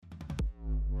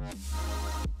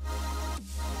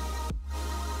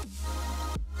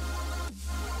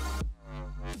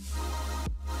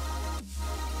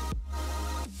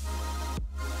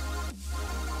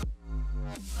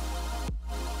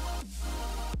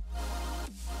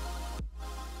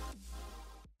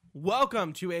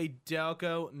Welcome to a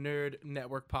Delco Nerd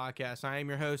Network podcast. I am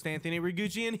your host, Anthony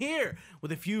Rigucci, and here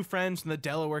with a few friends from the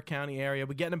Delaware County area.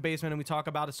 We get in a basement and we talk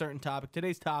about a certain topic.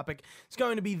 Today's topic is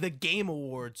going to be the Game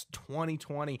Awards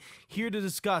 2020. Here to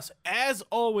discuss, as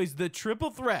always, the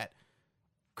triple threat,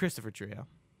 Christopher Trio.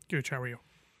 Gooch, how are you?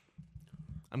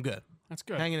 I'm good. That's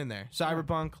good. Hanging in there.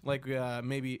 Cyberpunk,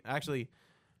 maybe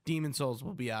Demon Souls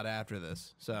will be out after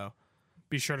this, so...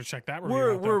 Be sure to check that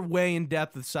review We're way in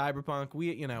depth with Cyberpunk.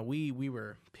 We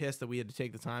were pissed that we had to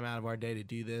take the time out of our day to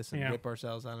do this and rip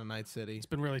ourselves out of Night City. It's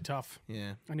been really tough.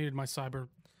 Yeah, I needed my Cyberpunk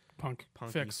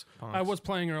fix. punks. I was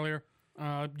playing earlier.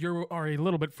 You are a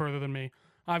little bit further than me.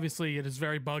 Obviously, it is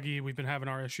very buggy. We've been having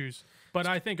our issues, but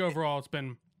I think overall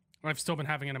I've still been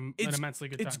having an immensely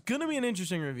good time. It's gonna be an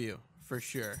interesting review for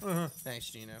sure. Thanks,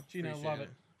 Gino. Gino, love it.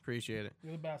 Appreciate it.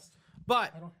 You're the best.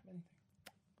 But I don't have anything.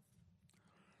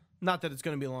 not that it's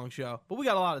going to be a long show, but we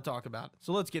got a lot to talk about.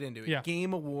 So let's get into it. Yeah.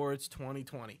 Game Awards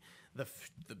 2020, the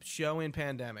show in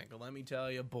pandemic. Let me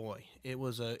tell you, boy, it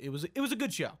was a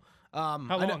good show. How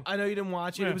long? I know you didn't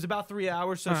watch it. Yeah. It was about 3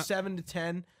 hours, so 7 to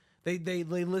 10. They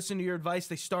listened to your advice.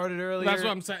 They started earlier. That's what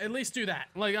I'm saying. At least do that.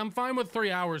 Like, I'm fine with 3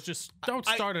 hours. Just don't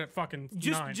start it at fucking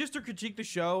 9. Just to critique the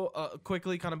show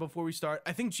quickly, kind of before we start,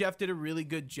 I think Jeff did a really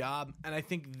good job, and I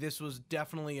think this was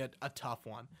definitely a tough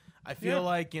one. I feel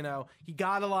like, he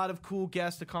got a lot of cool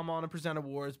guests to come on and present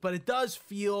awards, but it does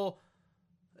feel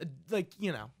like,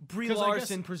 Brie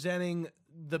Larson presenting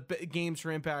the Games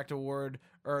for Impact award,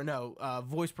 or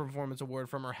Voice Performance award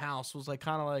from her house was like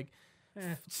kind of like,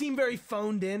 seemed very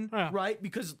phoned in, right?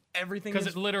 Because everything Because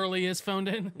it literally is phoned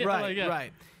in. Right,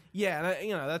 right. Yeah,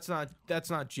 and, that's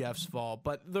not Jeff's fault,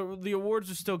 but the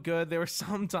awards are still good. There were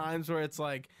some times where it's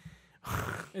like,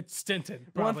 it's stinted.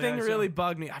 One thing really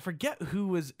bugged me. I forget who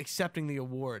was accepting the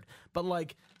award, but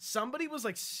like somebody was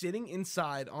like sitting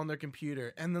inside on their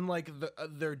computer, and then like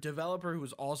their developer who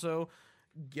was also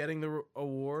getting the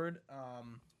award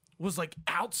was like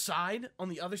outside on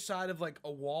the other side of like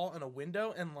a wall and a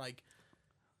window, and like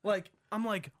I'm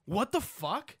like, what the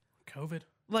fuck? COVID.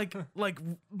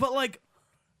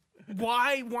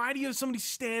 Why do you have somebody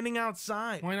standing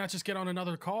outside? Why not just get on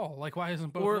another call? Like, why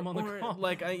isn't both of them on the call?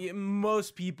 Like,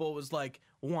 most people was like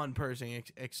one person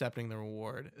accepting the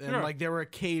reward, and like there were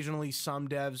occasionally some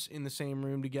devs in the same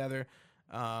room together.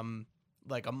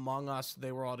 Like Among Us,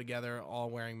 they were all together, all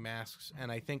wearing masks,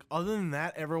 and I think other than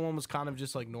that, everyone was kind of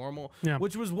just like normal,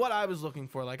 which was what I was looking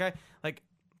for.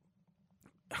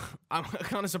 I'm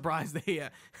kind of surprised they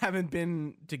haven't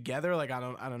been together. Like I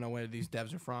don't know where these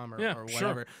devs are from or whatever.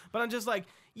 Sure. But I'm just like,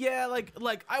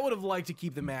 like I would have liked to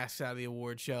keep the masks out of the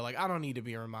award show. Like I don't need to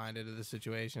be reminded of the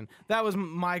situation. That was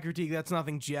my critique. That's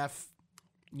nothing Jeff.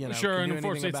 Sure, and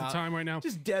unfortunately it's the time right now.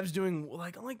 Just devs doing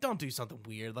like don't do something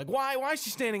weird. Like why is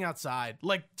she standing outside?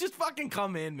 Like just fucking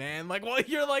come in, man. Like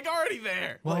you're like already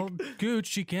there. Well, Gooch,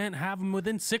 she can't have them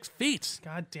within 6 feet.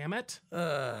 God damn it.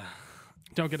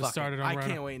 Don't get us started on I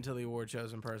can't wait until the award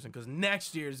show's in person, because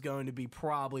next year is going to be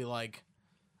probably like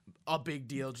a big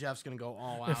deal. Jeff's going to go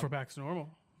all out. If we're back to normal.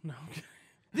 No.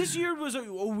 This year was a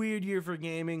weird year for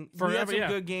gaming. We had some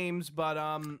good games,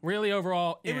 but really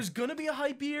overall, it was going to be a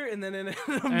hype year, and then it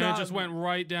just went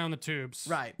right down the tubes.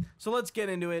 Right. So let's get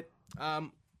into it.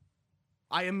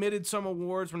 I omitted some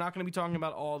awards. We're not going to be talking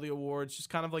about all the awards, just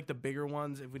kind of like the bigger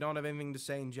ones. If we don't have anything to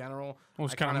say in general, we'll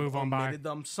just kind of move on by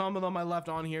them. Some of them I left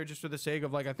on here just for the sake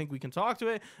of like I think we can talk to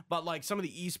it. But like some of the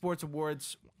esports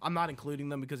awards, I'm not including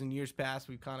them because in years past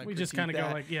we just kind of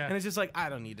go like and it's just like I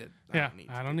don't need it. I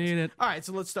don't need it. All right,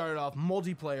 so let's start it off.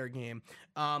 Multiplayer game.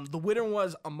 The winner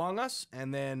was Among Us,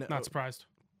 and then not surprised.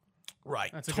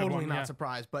 Right, that's totally not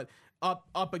surprised, but.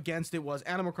 Up against it was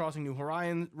Animal Crossing New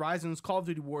Horizons, Call of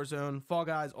Duty Warzone, Fall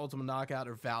Guys, Ultimate Knockout,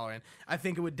 or Valorant. I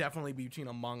think it would definitely be between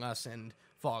Among Us and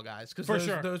Fall Guys, because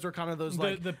those were kind of those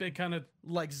like the big kind of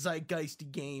like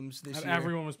zeitgeisty games this year.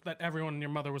 Everyone and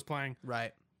your mother was playing.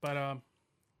 Right. But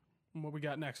what we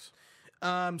got next?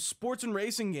 Sports and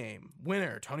racing game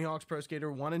winner Tony Hawk's Pro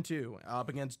Skater 1 and 2 up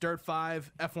against Dirt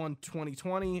 5, F1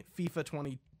 2020, FIFA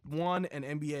 21, and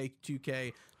NBA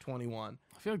 2K21.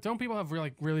 I feel like don't people have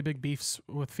really big beefs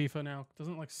with FIFA now?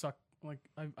 Doesn't like suck. Like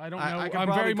I don't know.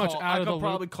 I'm very much out of the loop. I could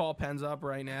probably call Pens up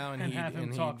right now and have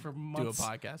him talk for months. Do a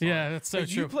podcast. Yeah, that's so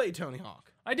true. You played Tony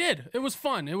Hawk. I did. It was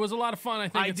fun. It was a lot of fun. I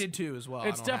think I did too as well.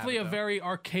 It's definitely a very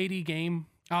arcadey game.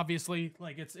 Obviously,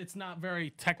 like it's not very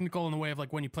technical in the way of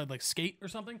like when you played like Skate or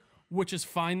something, which is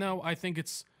fine though. I think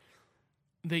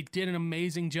they did an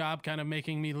amazing job kind of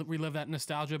making me relive that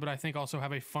nostalgia, but I think also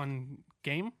have a fun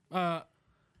game.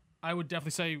 I would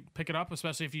definitely say pick it up,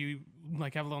 especially if you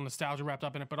like have a little nostalgia wrapped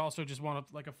up in it, but also just want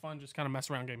like a fun, just kind of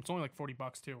mess around game. It's only like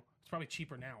 $40 too. It's probably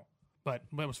cheaper now, but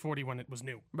it was 40 when it was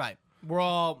new. Right.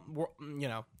 You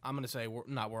know, I'm going to say,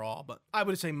 we're all, but I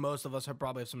would say most of us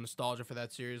probably have some nostalgia for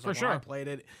that series. Like, for sure. When I played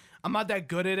it. I'm not that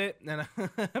good at it, and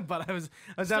but I was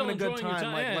having a good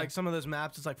time. Like some of those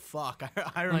maps, it's like, fuck.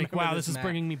 I remember like, wow, this is map.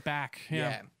 bringing me back.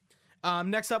 Yeah.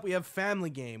 Next up, we have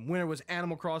Family Game. Winner was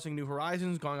Animal Crossing New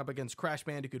Horizons, going up against Crash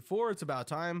Bandicoot 4. It's About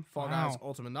Time. Fall Guys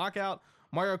Ultimate Knockout.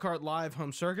 Mario Kart Live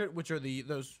Home Circuit, which are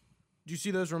those. Do you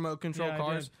see those remote control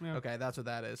cars? Yeah. Okay, that's what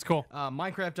that is. It's cool.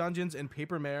 Minecraft Dungeons and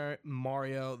Paper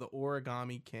Mario: The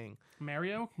Origami King.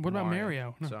 Mario? What about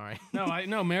Mario? No. Sorry.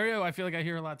 No, Mario. I feel like I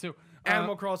hear a lot too.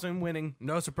 Animal Crossing winning,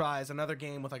 no surprise. Another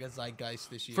game with like a zeitgeist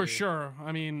this year. For sure.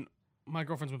 I mean, my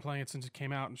girlfriend's been playing it since it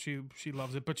came out, and she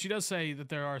loves it. But she does say that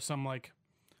there are some like,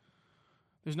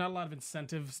 there's not a lot of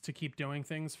incentives to keep doing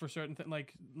things for certain things.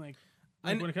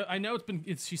 I know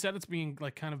she said it's being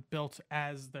like kind of built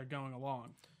as they're going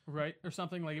along, right, or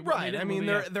something like. Right. I mean,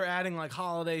 they're adding like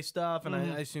holiday stuff, and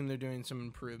I assume they're doing some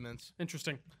improvements.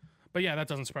 Interesting, but yeah, that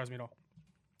doesn't surprise me at all.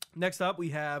 Next up, we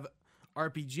have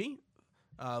RPG.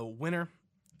 Winner,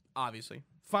 obviously,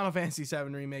 Final Fantasy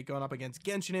VII Remake going up against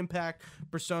Genshin Impact,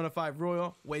 Persona 5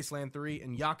 Royal, Wasteland 3,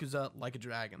 and Yakuza Like a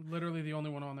Dragon. Literally the only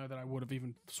one on there that I would have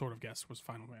even sort of guessed was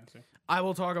Final Fantasy. I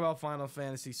will talk about Final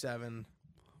Fantasy VII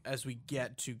as we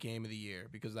get to Game of the Year,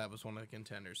 because that was one of the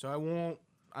contenders. So I won't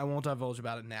divulge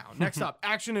about it now. Next up,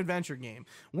 action adventure game.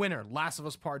 Winner, Last of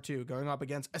Us Part 2, going up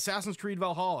against Assassin's Creed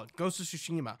Valhalla, Ghost of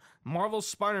Tsushima, Marvel's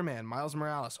Spider-Man, Miles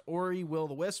Morales, Ori Will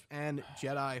the Wisp, and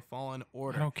Jedi Fallen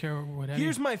Order. I don't care what.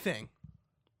 Here's my thing.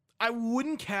 I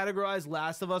wouldn't categorize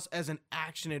Last of Us as an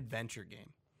action adventure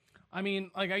game. I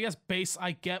mean, like, I guess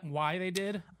I get why they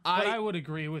did, but I would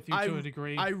agree with you to a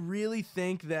degree. I really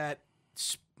think that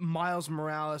Miles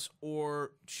Morales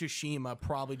or Tsushima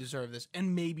probably deserve this,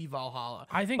 and maybe Valhalla.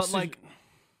 I think, but like,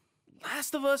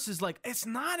 Last of Us is like, it's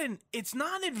not an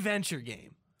adventure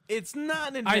game. It's not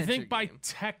an adventure I think by game.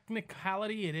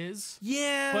 technicality it is.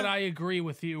 Yeah, but I agree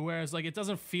with you. Whereas like it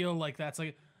doesn't feel like that's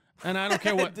like, and I don't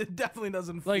care what. It definitely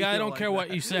doesn't. Like, feel I don't care that.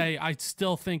 what you say. I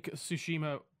still think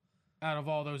Tsushima, out of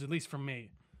all those, at least for me,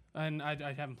 and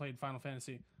I haven't played Final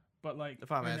Fantasy. But like, the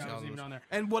Final Fantasy was even on there.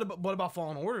 And what about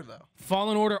Fallen Order though?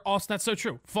 Fallen Order, also that's so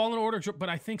true. Fallen Order, but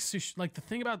I think like the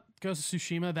thing about Ghost of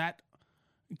Tsushima, that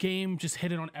game just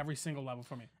hit it on every single level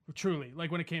for me. Truly,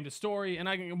 like when it came to story, and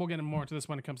we'll get more into this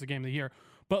when it comes to Game of the Year.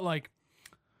 But like,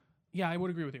 yeah, I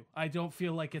would agree with you. I don't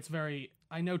feel like it's very.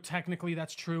 I know technically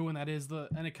that's true, and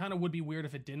and it kind of would be weird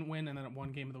if it didn't win and then it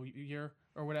won Game of the Year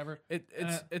or whatever.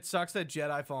 It sucks that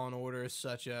Jedi Fallen Order is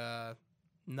such a.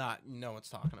 No one's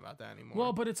talking about that anymore.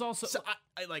 Well, but it's also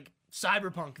I like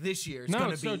Cyberpunk this year.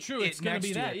 It's so true. It's gonna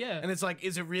be that, yeah. And it's like,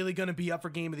 is it really gonna be up for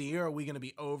Game of the Year? Are we gonna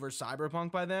be over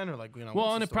Cyberpunk by then, or like, you know?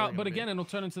 Well, and but again, it'll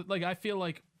turn into like, I feel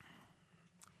like,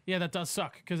 yeah, that does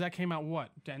suck because that came out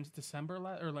what December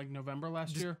or like November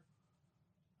last year.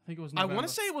 I think it was November. I want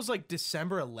to say it was like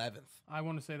December 11th. I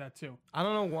want to say that too. I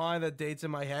don't know why that date's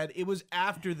in my head. It was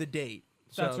after the date.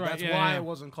 So that's right. That's why it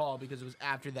wasn't called, because it was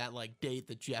after that like date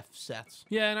that Jeff sets.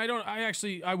 Yeah, and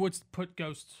I would put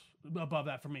Ghost above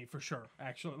that for me for sure.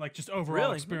 Actually, like just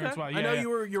overall experience wise. Yeah, I know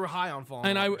you were high on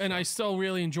Fallen. And I still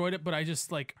really enjoyed it, but I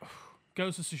just like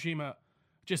Ghost of Tsushima,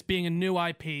 just being a new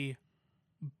IP,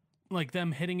 like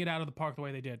them hitting it out of the park the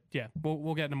way they did. Yeah,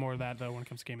 we'll get into more of that though when it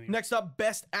comes to Game of the Year. Next up,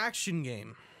 best action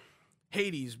game.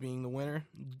 Hades being the winner,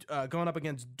 going up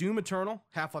against Doom Eternal,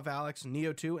 Half-Life Alyx,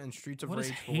 Neo 2, and Streets of Rage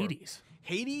 4. What is Hades?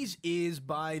 Hades is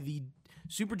by the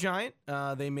Supergiant.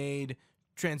 They made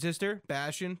Transistor,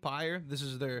 Bastion, Pyre. This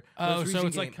is their so it's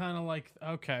game. like kind of like,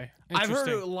 okay. I've heard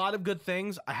a lot of good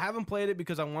things. I haven't played it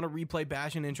because I want to replay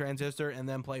Bastion and Transistor and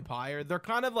then play Pyre. They're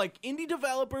kind of like indie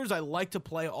developers. I like to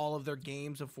play all of their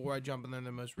games before I jump in their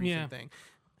most recent thing.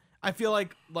 I feel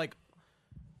like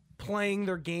playing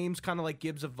their games kind of like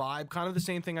gives a vibe, kind of the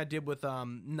same thing I did with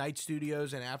Night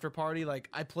Studios and After Party. Like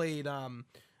I played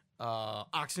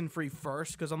Oxenfree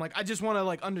first because I'm like, I just want to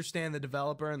like understand the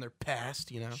developer and their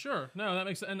past, you know. Sure, no, that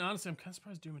makes sense. And honestly, I'm kind of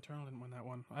surprised Doom Eternal didn't win that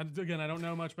one. I don't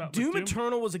know much about Doom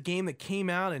Eternal was a game that came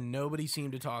out and nobody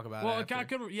seemed to talk about. Well, it got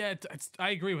good. Yeah, I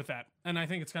agree with that, and I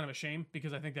think it's kind of a shame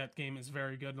because I think that game is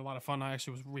very good and a lot of fun. I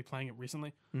actually was replaying it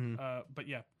recently. But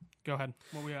yeah, go ahead.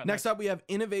 What we got next up? We have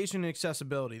Innovation and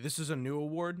Accessibility. This is a new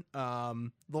award. The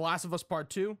Last of Us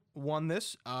Part 2 won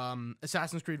this.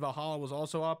 Assassin's Creed Valhalla was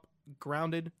also up.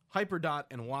 Grounded, Hyperdot,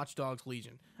 and Watch Dogs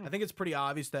Legion. I think it's pretty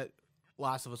obvious that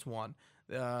Last of Us won.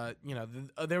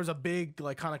 There was a big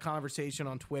like kind of conversation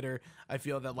on Twitter. I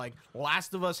feel that like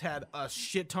Last of Us had a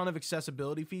shit ton of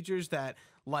accessibility features that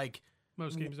like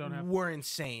Most games don't have. were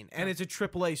insane, and it's a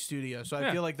AAA studio, so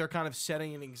I feel like they're kind of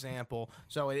setting an example.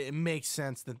 So it makes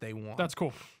sense that they won. That's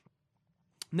cool.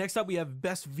 Next up, we have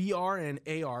Best VR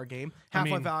and AR Game.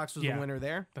 Half-Life Alyx was the winner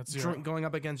there. That's zero. Going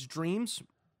up against Dreams,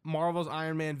 Marvel's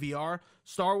Iron Man VR,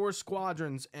 Star Wars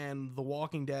Squadrons, and The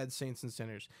Walking Dead Saints and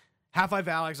Sinners. Half-Life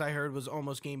Alyx, I heard, was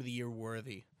almost Game of the Year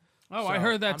worthy. Oh, So, I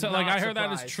heard that. I'm Like not I heard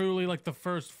that is surprised. truly like the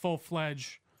first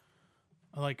full-fledged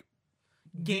like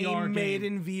Game VR made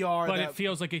game. in VR. But that, it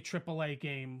feels like a AAA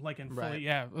game, like in fully. Right.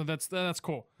 Yeah, well, that's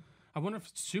cool. I wonder if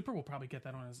Super will probably get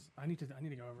that on his. I need to go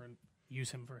over and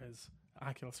use him for his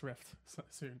Oculus Rift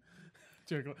soon.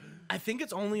 Joke. I think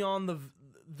it's only on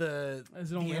the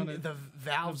Is it only on the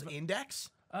Valve's index.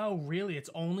 Oh, really? It's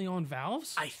only on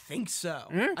Valve's? I think so.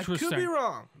 I could be Interesting.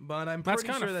 wrong, but I'm That's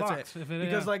pretty kinda sure that's fucked it. if it-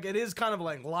 Because yeah. like it is kind of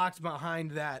like locked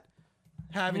behind that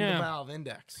having the Yeah. Valve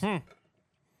index.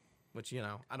 Which,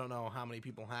 I don't know how many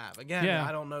people have. Again, Yeah.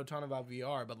 I don't know a ton about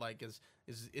VR, but like is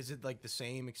it like the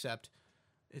same except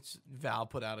it's Valve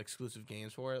put out exclusive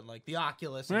games for it? Like the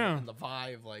Oculus Yeah. and the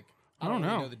Vive, like I I don't don't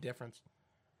really know. know the difference.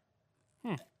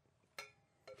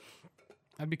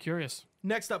 I'd be curious.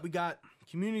 Next up, we got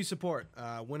community support.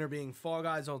 Winner being Fall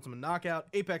Guys Ultimate Knockout,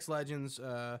 Apex Legends,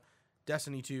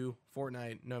 Destiny 2,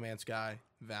 Fortnite, No Man's Sky,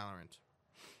 Valorant.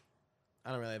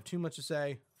 I don't really have too much to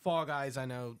say. Fall Guys, I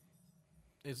know,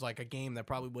 is like a game that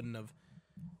probably wouldn't have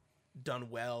done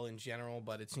well in general,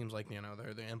 but it seems like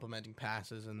they're implementing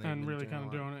passes and Really kind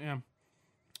of doing it, yeah.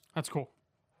 That's cool.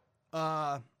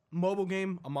 Mobile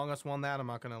game, Among Us won that. I'm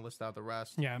not going to list out the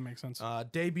rest. Yeah, it makes sense.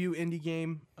 Debut indie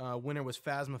game, winner was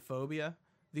Phasmophobia.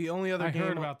 The only other I game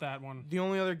heard about that one. The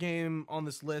only other game on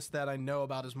this list that I know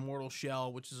about is Mortal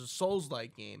Shell, which is a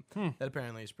Souls-like game that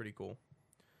apparently is pretty cool.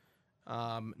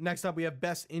 Next up, we have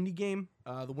Best Indie Game.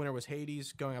 The winner was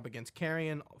Hades, going up against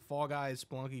Carrion, Fall Guys,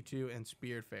 Spelunky 2, and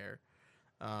Spiritfarer.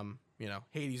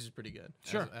 Hades is pretty good,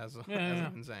 Sure. as Yeah.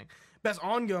 I've been saying. Best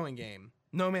Ongoing Game.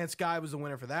 No Man's Sky was the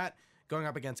winner for that, going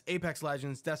up against Apex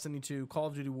Legends, Destiny 2, Call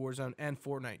of Duty Warzone, and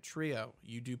Fortnite Trio.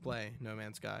 You do play No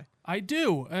Man's Sky. I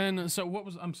do. And so what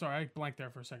was? I'm sorry, I blanked there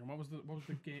for a second. What was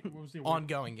the game? What was the award?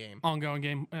 Ongoing game. Ongoing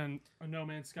game? And No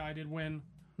Man's Sky did win.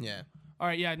 Yeah. All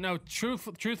right, yeah, no,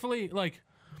 truthfully, like,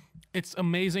 it's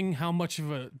amazing how much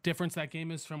of a difference that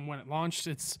game is from when it launched.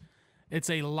 It's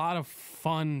a lot of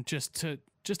fun just to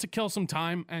kill some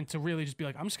time and to really just be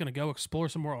like, I'm just gonna go explore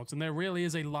some worlds. And there really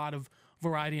is a lot of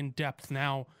variety and depth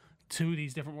now to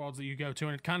these different worlds that you go to,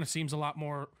 and it kind of seems a lot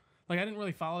more like I didn't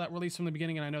really follow that release from the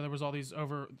beginning, and I know there was all these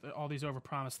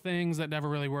overpromised things that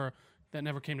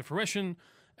never came to fruition.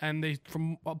 And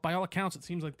by all accounts, it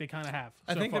seems like they kind of have.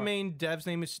 I so think far. the main dev's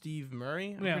name is Steve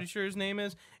Murray. I'm Yeah. pretty sure his name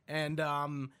is. And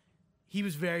he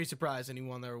was very surprised that he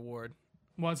won their award.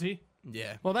 Was he?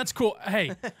 Yeah. Well, that's cool. Hey,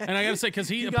 and I gotta say, because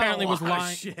he got apparently a was lot of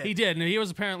lying. shit. He did, and he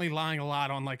was apparently lying a lot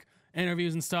on like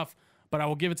interviews and stuff. But I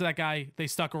will give it to that guy. They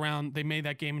stuck around. They made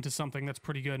that game into something that's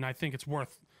pretty good, and I think it's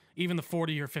worth even the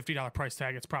 $40 or $50 price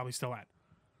tag. It's probably still at.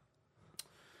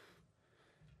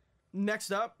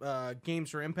 Next up, Games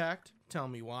for Impact. Tell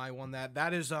me why I won that.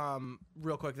 That is,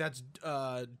 real quick, that's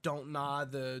Don't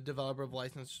Nod, the developer of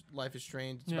Life is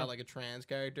Strange. It's about like a trans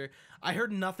character. I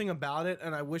heard nothing about it,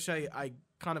 and I wish I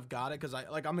kind of got it because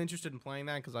I'm interested in playing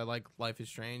that because I like Life is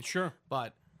Strange. Sure.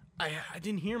 But I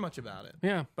didn't hear much about it.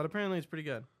 Yeah. But apparently it's pretty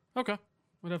good. Okay.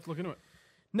 We'd have to look into it.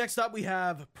 Next up, we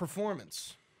have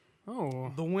Performance.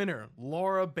 Oh. The winner,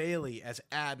 Laura Bailey as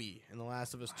Abby in The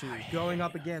Last of Us 2, going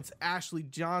up against Ashley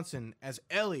Johnson as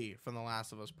Ellie from The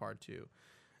Last of Us Part 2.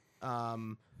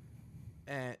 And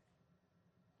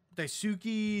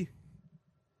Daisuke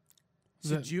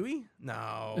Sujui?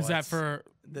 No. Is that for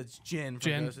That's Jin.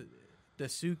 Jin?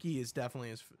 Daisuke is definitely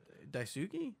his...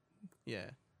 Daisuke? Yeah.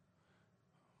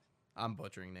 I'm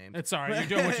butchering names. It's all right. You're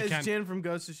doing what you It's can. Jin from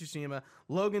Ghost of Tsushima.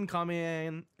 Logan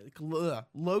Cunningham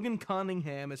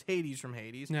as Hades from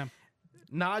Hades. Yeah.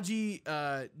 Naji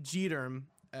Jeterm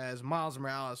as Miles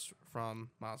Morales from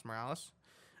Miles Morales.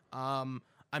 I'm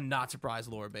not surprised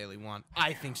Laura Bailey won.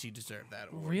 I think she deserved that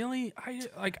award. Really?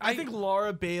 I think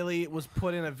Laura Bailey was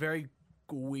put in a very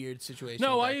weird situation.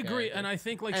 No, with I that agree, character. and I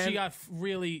think like she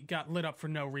really got lit up for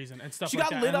no reason and stuff. She like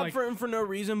got that. lit And, up like, for no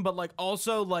reason, but like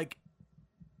also like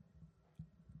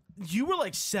you were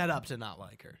like set up to not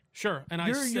like her. Sure, and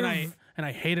You're-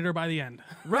 I hated her by the end.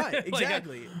 Right, Like,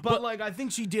 exactly. but like I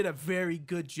think she did a very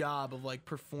good job of like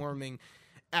performing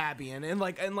Abby, and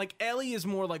like Ellie is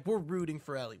more like we're rooting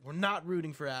for Ellie. We're not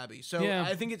rooting for Abby. So Yeah.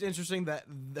 I think it's interesting that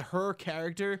her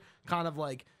character kind of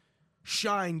like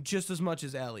shined just as much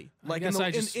as Ellie. Like guess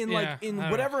in I don't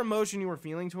whatever emotion you were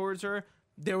feeling towards her,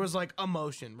 there was like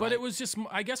emotion. But right? it was just,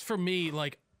 I guess for me,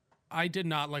 like, I did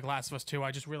not like Last of Us 2.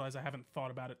 I just realized I haven't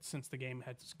thought about it since the game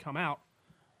had come out.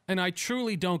 And I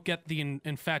truly don't get the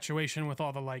infatuation with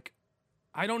all the, like,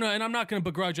 I don't know, and I'm not going to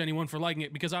begrudge anyone for liking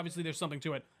it because obviously there's something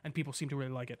to it, and people seem to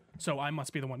really like it. So I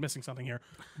must be the one missing something here.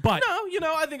 But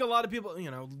No, I think a lot of people,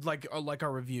 like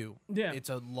our review. Yeah. It's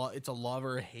a love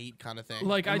or hate kind of thing.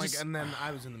 Like, and I and then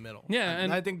I was in the middle. Yeah, and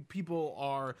and I think people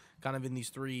are kind of in these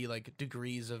three like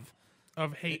degrees of.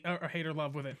 hate or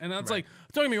love with it. And that's like,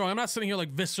 don't get me wrong, I'm not sitting here like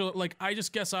visceral. Like, I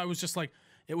just guess I was just like,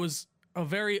 it was a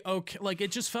very okay, like,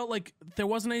 it just felt like there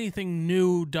wasn't anything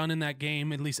new done in that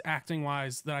game, at least acting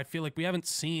wise, that I feel like we haven't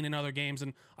seen in other games.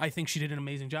 And I think she did an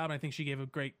amazing job. And I think she gave a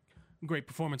great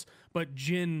performance. But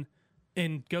Jin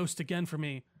in Ghost again for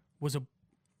me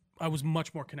I was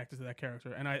much more connected to that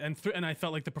character. And I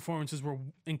felt like the performances were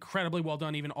incredibly well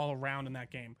done, even all around in that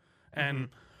game. And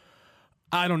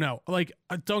I don't know. Like,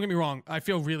 don't get me wrong. I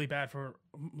feel really bad for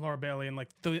Laura Bailey and like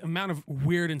the amount of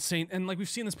weird, insane, and like we've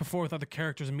seen this before with other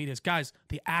characters in media. Guys,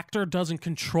 the actor doesn't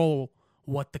control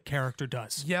what the character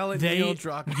does. Yell at Neil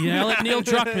Druckmann. Yell at Neil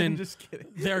Druckmann. Just kidding.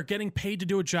 They're getting paid to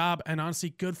do a job, and honestly,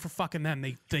 good for fucking them.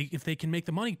 They if they can make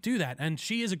the money, do that. And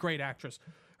she is a great actress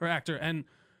or actor. And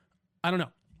I don't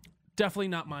know. Definitely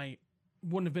not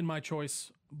wouldn't have been my choice,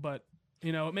 but.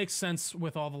 It makes sense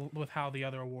with with how the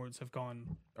other awards have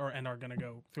gone and are going to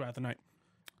go throughout the night.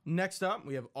 Next up,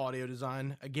 we have audio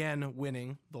design again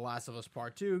winning The Last of Us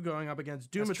Part 2, going up against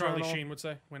Doom As Eternal. Charlie Sheen would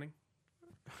say, winning.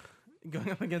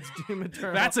 Going up against Doom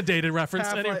Eternal. That's a dated reference.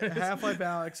 Half-Life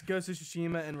Alyx, Ghost of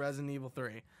Tsushima, and Resident Evil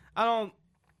 3. I don't.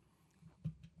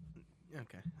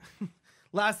 Okay.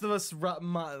 Last of Us,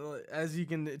 as you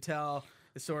can tell,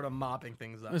 is sort of mopping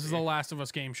things up. This is the Last of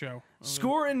Us game show.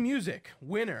 Score and music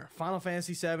winner Final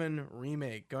Fantasy VII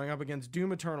Remake, going up against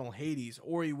Doom Eternal, Hades,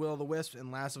 Ori Will of the Wisps,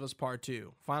 and Last of Us Part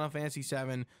 2. Final Fantasy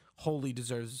VII wholly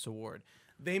deserves this award.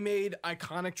 They made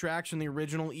iconic tracks from the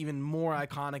original even more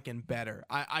iconic and better.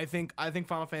 I think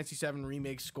Final Fantasy VII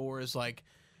Remake score is like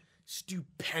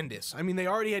stupendous. I mean, they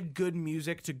already had good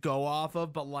music to go off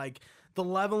of, but like the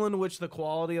level in which the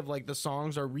quality of like the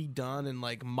songs are redone and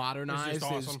like modernized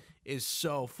awesome. is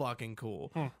so fucking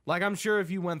cool. Like, I'm sure if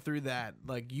you went through that,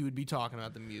 like, you would be talking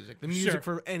about the music. The music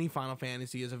for any Final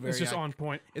Fantasy is It's just on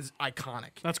point. It's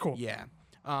iconic. That's cool. Yeah.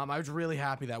 I was really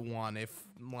happy that won. If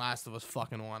Last of Us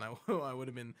fucking won, I would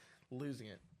have been losing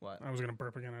it. What? I was gonna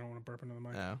burp again. I don't want to burp into the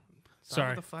mic. No.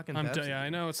 Sorry. The fucking I'm Pepsi. yeah, I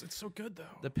know it's so good though.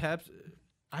 The Pepsi.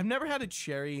 I've never had a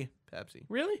cherry Pepsi.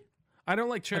 Really? I don't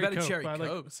like cherry I've had a Coke. cherry but I like,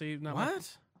 Coke. see, not my-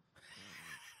 What?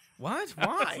 What?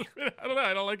 Why? I don't know.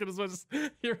 I don't like it as much as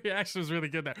your reaction was really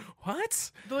good there.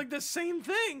 What? They're like the same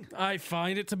thing. I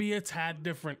find it to be a tad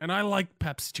different, and I like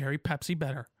cherry Pepsi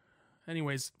better.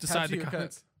 Anyways, decide Pepsi the or Coke?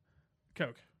 comments.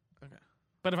 Coke. Okay.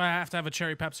 But if I have to have a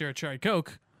cherry Pepsi or a cherry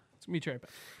Coke, it's gonna be cherry Pepsi.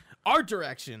 Art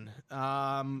direction.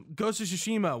 Ghost of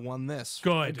Tsushima won this.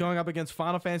 Good. Going up against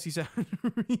Final Fantasy VII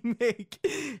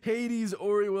Remake, Hades,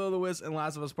 Ori Will of the Wisps, and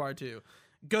Last of Us Part 2.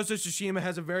 Ghost of Tsushima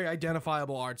has a very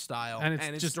identifiable art style, And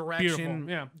it's just direction beautiful,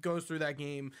 yeah. goes through that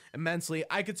game immensely.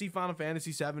 I could see Final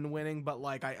Fantasy VII winning, but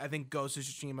like I think Ghost of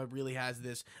Tsushima really has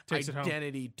this Takes it home.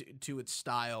 identity to its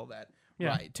style that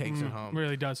Yeah. takes it home.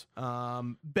 Really does.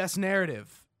 Best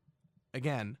narrative,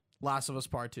 again, Last of Us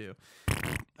Part 2.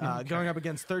 Going up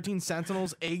against 13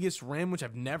 Sentinels, Aegis Rim, which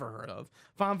I've never heard of,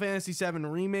 Final Fantasy VII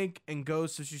Remake, and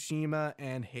Ghost of Tsushima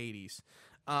and Hades.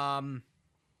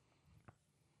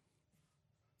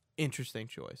 Interesting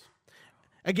choice.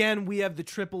 Again, we have the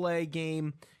AAA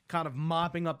game kind of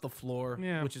mopping up the floor,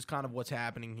 Yeah. which is kind of what's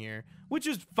happening here, which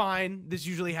is fine. This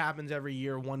usually happens every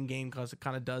year, one game, because it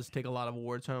kind of does take a lot of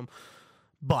awards home.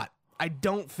 But I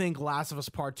don't think Last of Us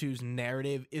Part 2's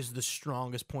narrative is the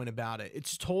strongest point about it.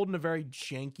 It's told in a very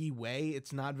janky way.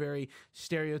 It's not very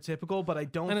stereotypical, but I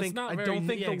don't And it's think not I very- don't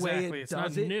think yeah, the way exactly. it It's not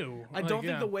does it. new. I Like, don't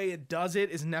think yeah. the way it does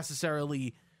it is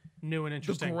necessarily New and the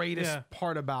interesting. greatest Yeah.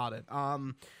 part about it.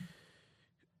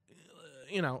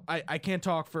 I can't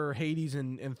talk for Hades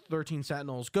and 13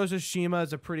 Sentinels. Ghost of Tsushima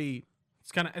is a pretty,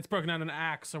 It's broken down into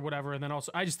acts or whatever, and then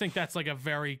also I just think that's like a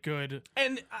very good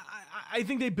and I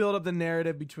think they build up the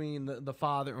narrative between the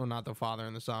father, or not the father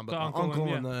and the son, but The the uncle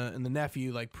uncle and- and the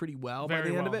nephew, like pretty well by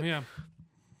very the end well. of it. Yeah.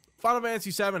 Final Fantasy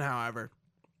VII, however,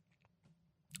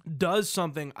 does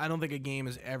something I don't think a game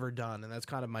has ever done, and that's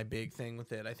kind of my big thing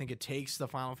with it. I think it takes the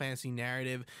Final Fantasy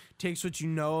narrative, takes what you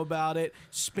know about it,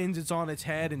 spins it on its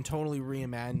head, and totally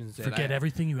reimagines it. Forget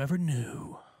everything you ever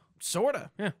knew. Sorta.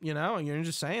 Yeah. You know, and you're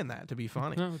just saying that to be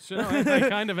funny. No, I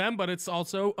kind of am, but it's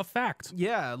also a fact.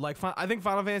 Yeah, like I think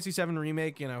Final Fantasy VII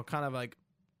Remake, you know, kind of like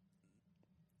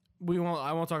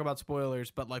I won't talk about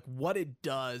spoilers, but like what it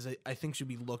does, I think should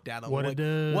be looked at. What like, it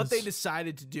does. what they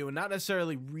decided to do, and not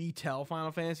necessarily retell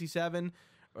Final Fantasy VII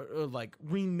or like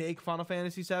remake Final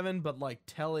Fantasy VII, but like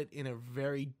tell it in a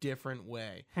very different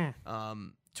way.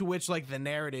 To which like the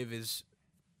narrative is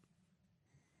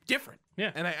different.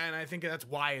 Yeah. And I think that's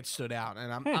why it stood out.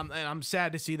 And I'm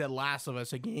sad to see that Last of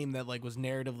Us, a game that like was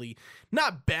narratively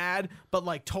not bad, but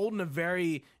like told in a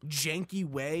very janky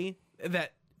way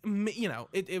that, you know,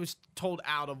 it was told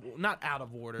not out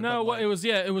of order. No, but like,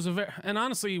 it was a very, and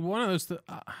honestly, one of those,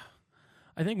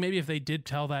 I think maybe if they did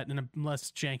tell that in a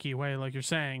less janky way, like you're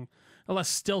saying, a less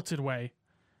stilted way,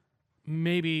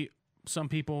 maybe some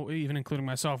people, even including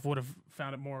myself, would have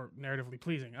found it more narratively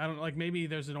pleasing. I don't like, maybe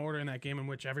there's an order in that game in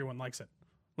which everyone likes it,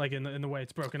 like in the way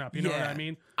it's broken up. You know what I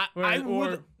mean?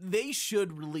 They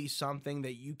should release something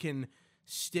that you can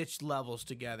stitch levels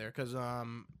together, because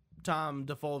Tom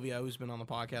DeFolvio, who's been on the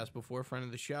podcast before, friend of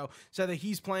the show, said that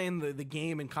he's playing the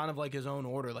game in kind of like his own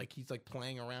order, like he's like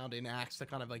playing around in acts to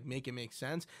kind of like make it make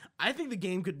sense. I think the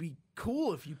game could be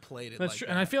cool if you played it. That's like true,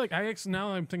 that. and I feel like now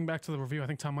I'm thinking back to the review. I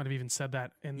think Tom might have even said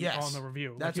that on the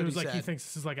review. That's like, what he was like, said. he thinks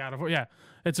this is like out of. Yeah,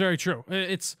 it's very true.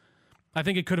 I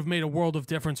think it could have made a world of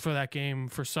difference for that game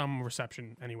for some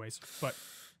reception, anyways. But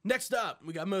next up,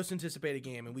 we got most anticipated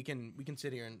game, and we can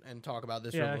sit here and talk about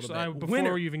this for a little bit.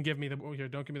 Before you even give me don't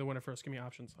give me the winner first. Give me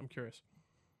options. I'm curious.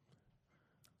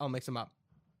 I'll mix them up.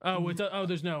 Oh,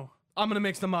 there's no. I'm gonna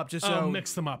mix them up just so.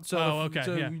 Mix them up. So okay.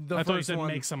 so Yeah. the I thought you first said one,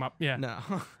 make them up. Yeah. No.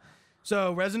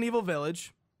 So Resident Evil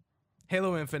Village,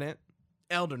 Halo Infinite,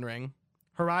 Elden Ring,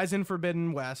 Horizon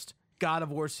Forbidden West, God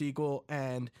of War sequel,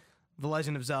 and The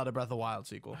Legend of Zelda Breath of the Wild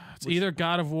sequel. It's either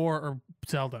God of War or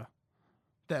Zelda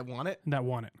That won it. that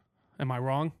won it. Am I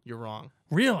wrong? You're wrong.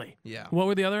 Really? Yeah. What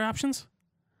were the other options?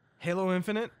 Halo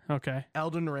Infinite, Okay.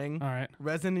 Elden Ring, All right.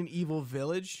 Resident Evil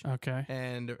Village, Okay.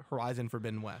 and Horizon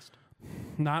Forbidden West.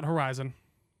 Not Horizon.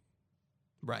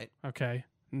 Right. Okay.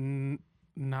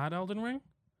 Not Elden Ring?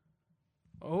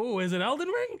 Oh, is it Elden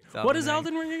Ring? Elden What is Ring.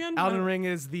 Elden Ring again? Elden Ring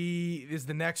is the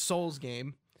next Souls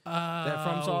game that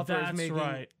From Software is that's making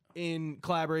right. in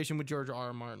collaboration with George R.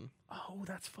 R. Martin. Oh,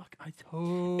 that's fuck. I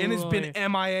totally. And it's been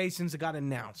MIA since it got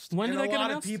announced. When did and that get a lot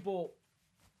announced? of people,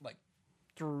 like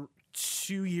 2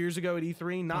 years ago at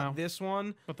E3, not Wow. this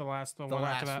one, But the one after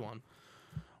last that. one.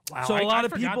 Wow. So a lot I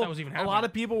of forgot people, that was even a lot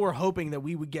of people were hoping that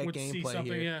we would get would see gameplay something.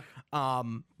 here, Yeah.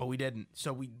 but we didn't.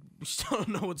 So we still don't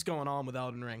know what's going on with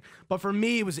Elden Ring. But for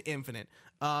me, it was Infinite.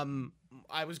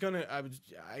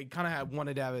 I kind of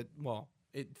wanted to have it. Well,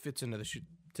 it fits into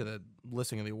to the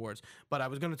listing of the awards, but I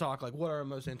was going to talk like what are our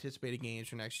most anticipated games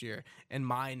for next year, and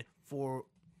mine for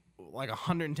like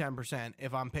 110%,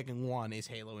 if I'm picking one, is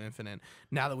Halo Infinite.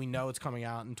 Now that we know it's coming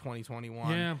out in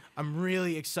 2021, Yeah. I'm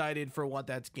really excited for what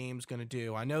that game's going to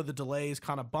do. I know the delay is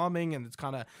kind of bumming and it's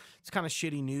kind of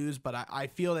shitty news, but I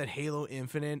feel that Halo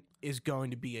Infinite is going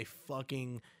to be a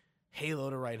fucking Halo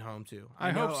to write home to.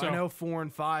 I hope so. I know 4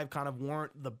 and 5 kind of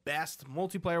weren't the best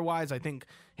multiplayer wise. I think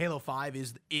Halo 5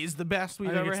 is the best we've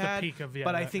I think ever it's had. the peak of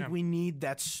but I that, think yeah. we need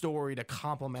that story to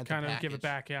complement Kind the of give it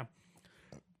package. back.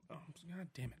 Yeah. Oh, God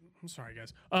damn it. I'm sorry,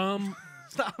 guys.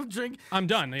 Stop drinking. I'm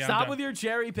done. Yeah, Stop I'm done. with your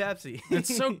cherry Pepsi.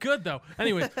 It's so good though.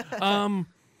 Anyways,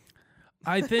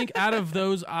 I think out of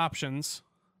those options,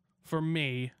 for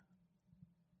me,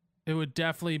 it would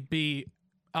definitely be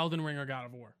Elden Ring or God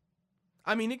of War.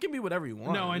 I mean, it can be whatever you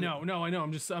want. No, I know.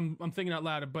 I'm thinking out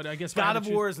loud, but I guess if I God had of to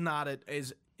choose- War is not it.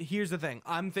 Here's the thing.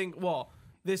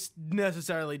 This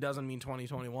necessarily doesn't mean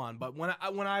 2021, but when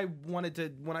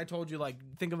I told you like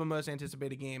think of a most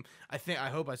anticipated game, I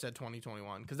hope I said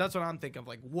 2021 because that's what I'm thinking of.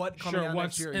 Like what coming out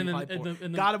next year? in you the- hype in for? the-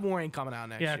 in the- God of War ain't coming out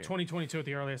next Yeah, year. 2022 at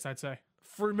the earliest, I'd say.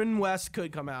 Forbidden West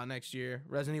could come out next year.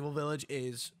 Resident Evil Village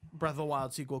is Breath of the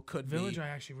Wild sequel could Village, be. I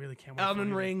actually really can't wait. for Elden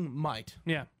anything. Ring might.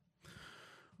 Yeah.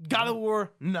 God of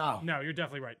War no. No, you're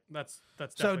definitely right. That's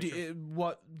So definitely true.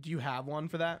 what do you have one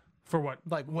for that? For what?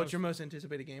 Like what's your most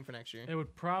anticipated game for next year? It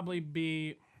would probably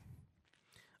be.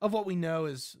 Of what we know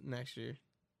is next year.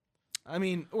 I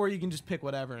mean, or you can just pick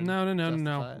whatever. And No.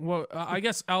 justify it. Well, I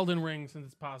guess Elden Ring since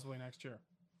it's possibly next year.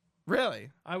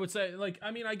 Really? I would say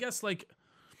I guess what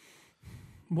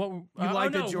you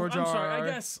like the George I'm sorry.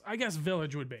 R.R.? I guess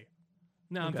Village would be.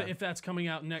 Now Okay. if that's coming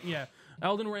out next, yeah.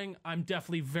 Elden Ring, I'm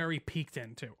definitely very peaked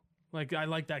into. Like I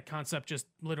like that concept just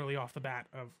literally off the bat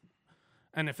of,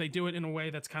 and if they do it in a way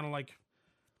that's kind of like,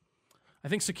 I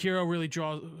think Sekiro really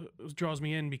draws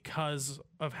me in because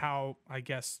of how, I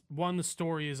guess, one, the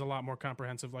story is a lot more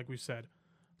comprehensive, like we said.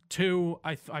 Two,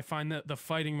 I find that the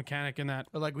fighting mechanic in that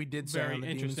Or like we did say very on the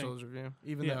Demon interesting. Souls review,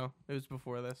 even Yeah. though it was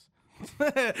before this.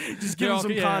 Just give them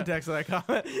some yeah. context to that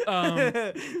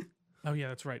comment. Oh yeah,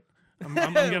 that's right. I'm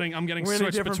getting We're in a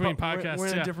switched different between po- podcasts. We're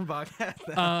in yeah. a different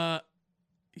podcast.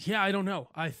 Yeah, I don't know.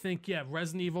 I think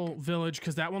Resident Evil Village,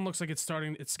 because that one looks like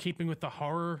it's keeping with the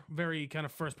horror, very kind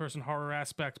of first person horror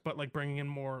aspect, but like bringing in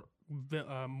more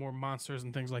monsters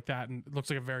and things like that, and it looks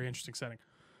like a very interesting setting.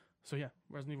 So yeah,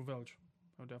 Resident Evil Village,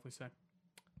 I would definitely say.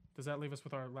 Does that leave us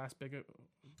with our last big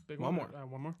One one? more.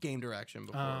 One more. Game direction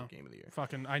before Game of the Year.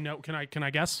 Fucking, I know. Can I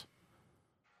guess?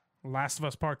 Last of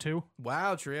Us Part 2.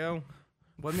 Wow, Trio.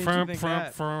 What made you think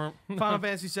that? Final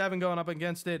Fantasy VII going up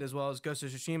against it, as well as Ghost of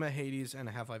Tsushima, Hades, and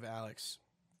Half-Life Alyx.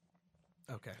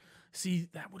 Okay. See,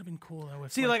 that would have been cool though.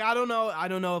 If, See, like I don't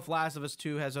know if Last of Us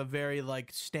 2 has a very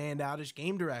like standoutish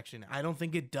game direction. I don't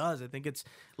think it does. I think it's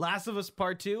Last of Us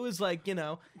Part 2 is like, I'm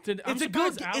it's a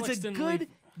surprised good Alex it's a didn't good leave.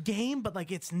 game, but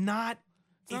like it's not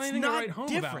anything to write home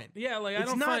about. different. Yeah, like I it's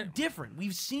don't not find. different.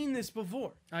 We've seen this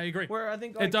before. I agree. Where I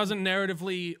think It doesn't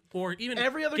narratively or even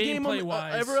every other game gameplay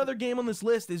wise. every other game on this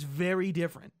list is very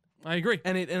different. I agree.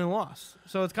 And it lost.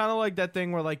 So it's kind of like that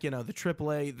thing where like, the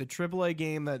AAA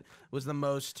game that was the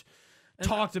most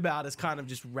talked about is kind of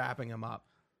just wrapping them up.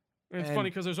 And it's and-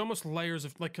 funny because there's almost layers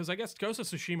of like because I guess Ghost of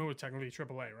Tsushima was technically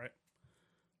AAA, right?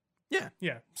 Yeah.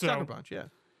 Yeah. So Sucker Punch, yeah.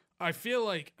 I feel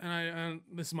like, and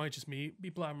this might just me be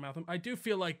blabbermouthing. I do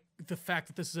feel like the fact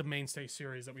that this is a mainstay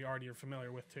series that we already are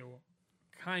familiar with too,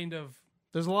 kind of.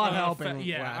 There's a lot helping.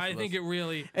 Yeah, Last I of think Us. it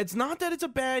really. It's not that it's a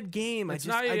bad game. It's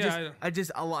I not-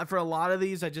 just a lot for a lot of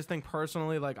these. I just think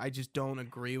personally, like I just don't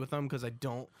agree with them because I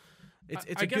don't. It's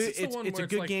I a guess good it's the one it's a where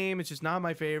it's good like- game. It's just not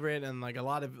my favorite, and like a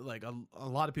lot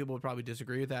of people would probably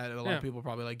disagree with that. A lot Yeah. of people are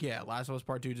probably like, yeah, Last of Us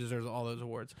Part 2 deserves all those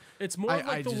awards. It's more of I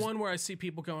like the just- one where I see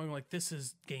people going like, "This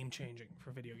is game changing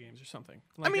for video games" or something.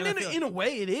 I Like, mean, and feel like- in a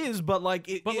way, it is, but like,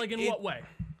 in what way?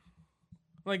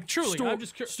 Like truly, I'm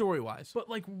just curious. story wise. But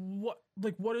like, what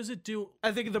does it do?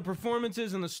 I think the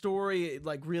performances and the story it,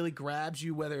 like really grabs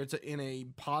you, whether it's in a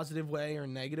positive way or a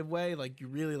negative way. Like you're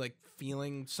really like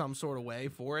feeling some sort of way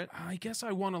for it. I guess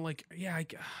I want to like,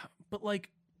 but like,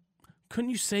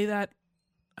 couldn't you say that?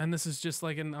 And this is just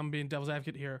like, and I'm being devil's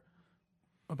advocate here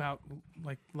about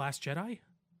like Last Jedi,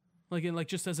 like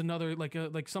just as another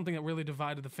like something that really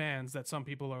divided the fans. That some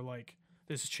people are like,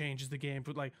 this changes the game,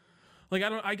 but like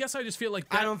I guess I just feel like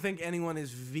that, I don't think anyone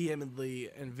is vehemently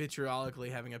and vitriolically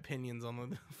having opinions on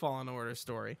the Fallen Order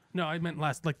story. No, I meant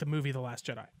the movie The Last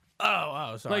Jedi.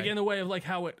 Oh, sorry. Like in the way of like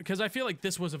how it, because I feel like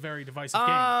this was a very divisive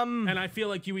game, and I feel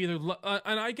like you either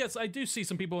and I guess I do see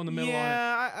some people in the middle on it.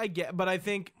 Yeah, I get, but I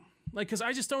think Like, because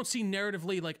I just don't see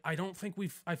narratively, like, I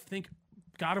think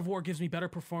God of War gives me better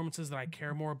performances that I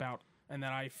care more about and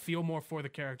that I feel more for the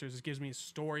characters. It gives me a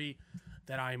story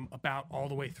that I'm about all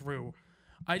the way through.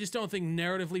 I just don't think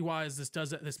narratively wise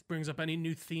this brings up any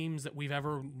new themes that we've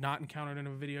ever not encountered in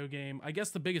a video game. I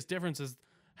guess the biggest difference is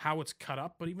how it's cut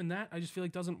up, but even that I just feel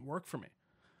like doesn't work for me.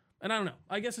 And I don't know.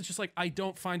 I guess it's just like I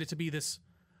don't find it to be this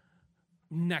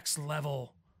next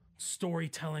level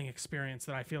storytelling experience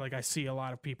that I feel like I see a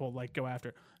lot of people like go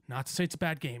after. Not to say it's a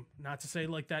bad game, not to say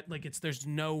like that like there's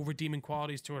no redeeming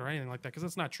qualities to it or anything like that, because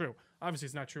that's not true. Obviously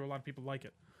it's not true. A lot of people like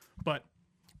it, but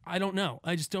I don't know.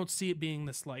 I just don't see it being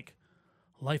this like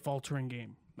life-altering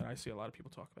game that I see a lot of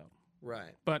people talk about.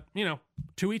 right. But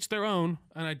to each their own,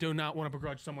 and I do not want to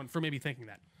begrudge someone for maybe thinking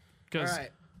that, because All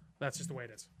right. that's just the way it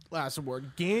is. Last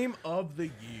award, Game of the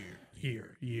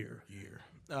Year. Year.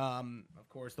 Of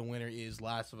course, the winner is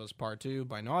Last of Us Part 2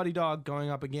 by Naughty Dog, going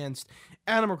up against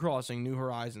Animal Crossing New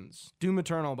Horizons, Doom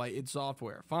Eternal by id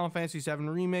Software, Final Fantasy VII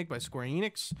Remake by Square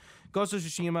Enix, Ghost of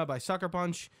Tsushima by Sucker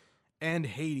Punch, and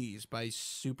Hades by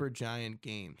Supergiant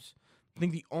Games. I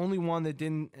think the only one that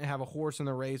didn't have a horse in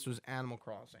the race was Animal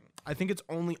Crossing. I think it's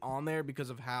only on there because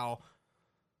of how,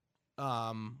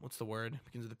 what's the word?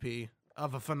 Begins with a P.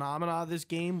 Of a phenomena this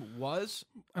game was.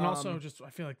 And also, just I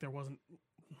feel like there wasn't.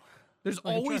 There's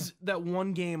Like, always that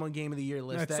one game on Game of the Year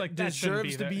list That's that like, that shouldn't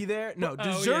deserves be to be there. No, Oh, yeah,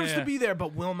 deserves yeah. to be there,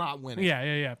 but will not win it.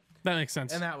 Yeah. That makes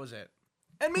sense. And that was it.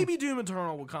 And maybe Doom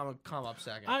Eternal will come up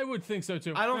second. I would think so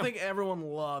too. I don't Yeah. think everyone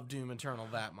loved Doom Eternal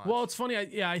that much. Well, it's funny.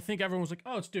 I think everyone was like,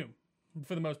 "Oh, it's Doom,"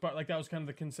 for the most part. Like that was kind of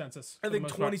the consensus. I for the think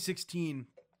most part. 2016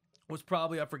 was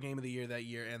probably up for Game of the Year that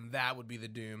year, and that would be the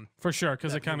Doom. for sure,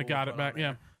 because that it kind of people got would it put on back. there.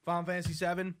 Yeah. Final Fantasy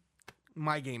VII,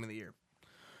 my Game of the Year.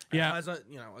 Yeah. As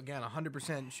again,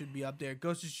 100% should be up there.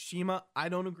 Ghost of Tsushima, I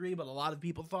don't agree, but a lot of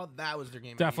people thought that was their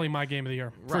game. Definitely my game of the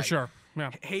year for Right. sure.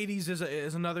 Yeah. Hades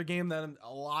is another game that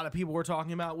a lot of people were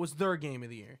talking about was their game of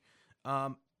the year.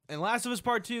 And Last of Us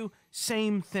Part 2,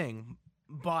 same thing,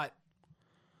 but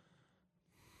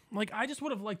Like I just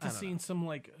would have liked to seen some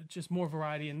like just more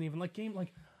variety and even like game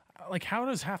like how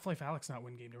does Half-Life Alyx not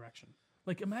win game direction?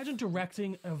 Like imagine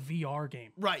directing a VR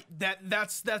game. right.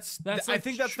 That's I like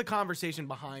think that's the conversation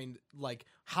behind like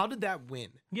how did that win?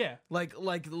 Yeah. Like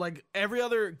every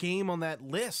other game on that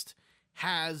list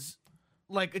has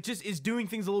like it just is doing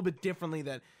things a little bit differently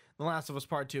than The Last of Us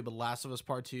Part 2, but Last of Us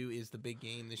Part 2 is the big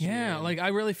game this year. Yeah, like I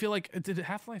really feel like did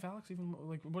Half-Life Alyx even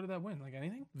like what did that win? Like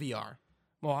anything? VR.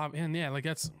 Well, and yeah, like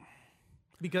that's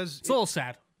Because it's a little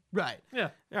sad. right. Yeah.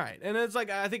 All right. And it's like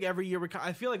I think every year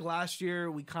I feel like last year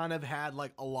we kind of had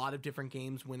like a lot of different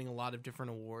games winning a lot of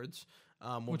different awards.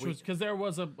 Which was because there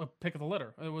was a pick of the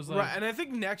litter. It was like, right, and I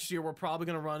think next year we're probably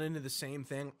going to run into the same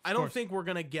thing. I don't think we're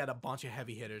going to get a bunch of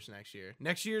heavy hitters next year.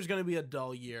 Next year is going to be a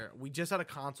dull year. We just had a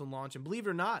console launch, and believe it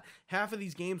or not, half of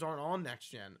these games aren't on next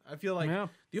gen. I feel like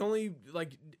the only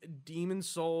like Demon's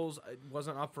Souls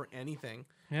wasn't up for anything.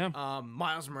 Yeah.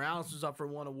 Miles Morales was up for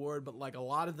one award, but like a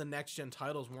lot of the next gen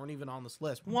titles weren't even on this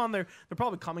list. One, they're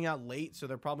probably coming out late, so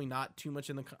they're probably not too much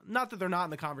in the not that they're not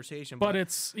in the conversation, but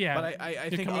it's But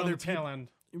I think other tail end.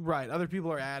 Right, other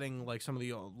people are adding like some of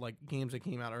the like games that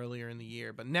came out earlier in the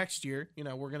year, but next year,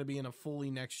 we're going to be in a fully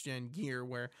next gen year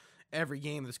where every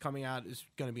game that's coming out is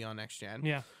going to be on next gen.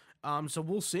 Yeah. So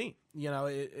we'll see.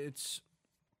 It's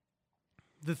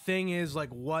the thing is like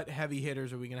what heavy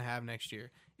hitters are we going to have next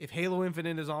year? If Halo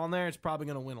Infinite is on there, it's probably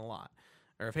going to win a lot.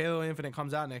 Or if Halo Infinite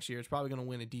comes out next year, it's probably going to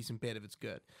win a decent bit if it's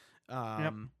good.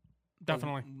 Yep.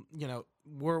 Definitely.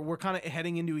 We're kind of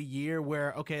heading into a year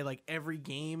where okay, like every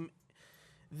game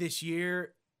this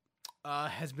year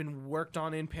has been worked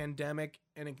on in pandemic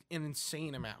an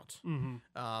insane amount.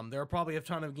 Mm-hmm. There are probably a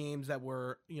ton of games that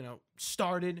were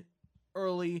started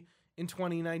early in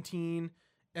 2019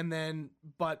 and then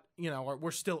but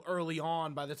we're still early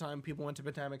on by the time people went to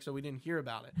pandemic, so we didn't hear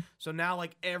about it. So now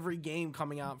like every game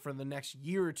coming out for the next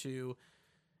year or two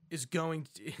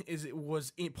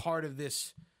was part of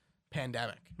this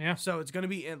pandemic. Yeah. So it's going to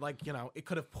be it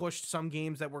could have pushed some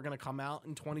games that were going to come out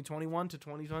in 2021 to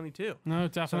 2022. No,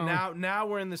 definitely. So now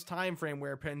we're in this time frame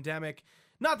where pandemic,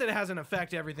 not that it hasn't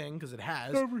affected everything because it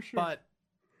has, but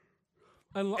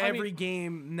every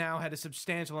game now had a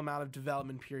substantial amount of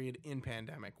development period in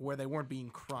pandemic where they weren't being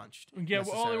crunched. Yeah,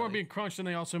 well, they weren't being crunched, and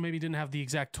they also maybe didn't have the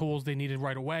exact tools they needed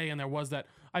right away. And there was that.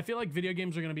 I feel like video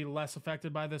games are going to be less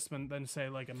affected by this than say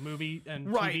like a movie and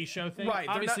TV show thing. Right,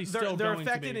 Obviously, they're going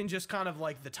affected to be. in just kind of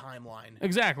like the timeline.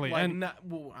 Exactly, Like, and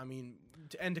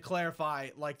and to clarify,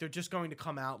 like they're just going to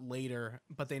come out later,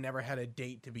 but they never had a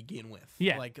date to begin with.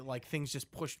 Yeah, like things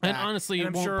just pushed back. And honestly, and it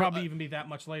I'm won't sure, probably even be that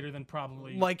much later than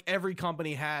probably. Like every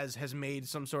company has made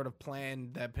some sort of plan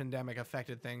that pandemic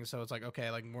affected things, so it's like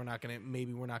okay, like we're not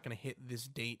gonna hit this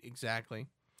date exactly.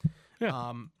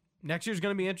 Yeah. Next year's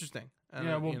gonna be interesting.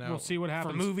 Yeah, we'll see what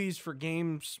happens for movies, for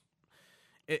games.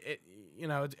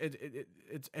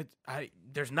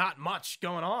 There's not much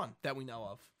going on that we know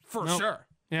of for sure.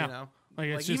 Yeah.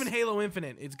 Like even Halo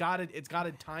Infinite, it's got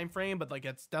a time frame, but like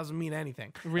it doesn't mean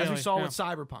anything. Really? As we saw with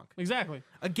Cyberpunk. Exactly.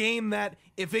 A game that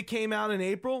if it came out in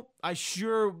April, I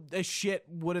sure as shit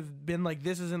would have been like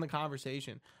this is in the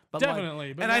conversation. But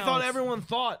definitely. But and I thought everyone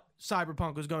thought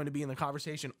Cyberpunk was going to be in the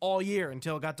conversation all year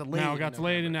until it got delayed. Now it got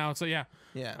delayed, and now yeah.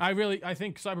 I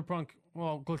think Cyberpunk.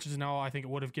 Well, Glitches and all, I think it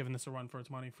would have given this a run for its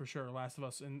money for sure. Last of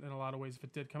Us in a lot of ways if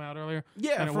it did come out earlier.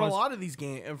 Yeah, for a lot of these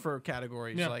games and for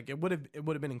categories, like it would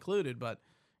have been included, but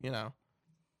Yeah.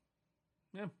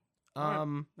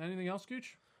 Right. Anything else,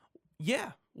 Gooch?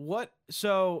 Yeah. What's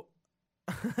your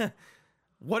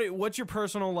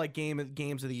personal like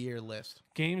games of the year list?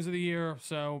 Games of the year.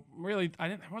 So really,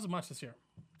 there wasn't much this year.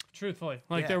 Truthfully,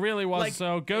 Yeah. there really was. Like,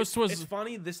 So Ghost was. It's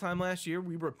funny. This time last year,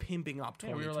 we were pimping up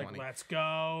 2020. We were like, let's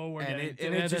go. We're And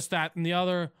getting it this, just- that, and the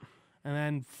other, and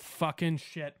then fucking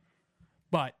shit.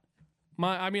 But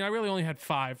I really only had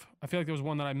 5. I feel like there was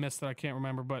one that I missed that I can't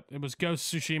remember, but it was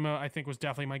Ghost of Tsushima. I think was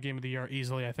definitely my game of the year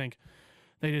easily. I think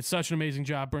they did such an amazing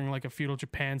job bringing like a feudal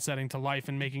Japan setting to life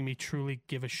and making me truly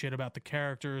give a shit about the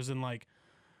characters and like.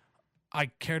 I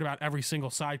cared about every single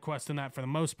side quest in that for the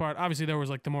most part. Obviously, there was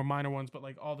like the more minor ones, but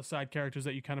like all the side characters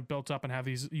that you kind of built up and have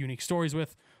these unique stories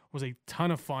with was a ton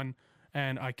of fun.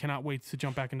 And I cannot wait to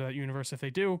jump back into that universe if they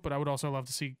do. But I would also love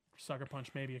to see Sucker Punch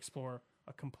maybe explore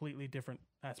a completely different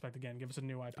aspect again. Give us a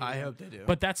new IP. I again. hope they do.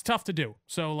 But that's tough to do.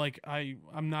 So like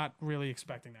I'm not really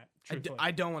expecting that. Truthfully.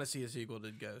 I don't want to see a sequel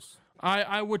to Ghost.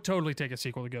 I would totally take a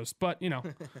sequel to Ghost, but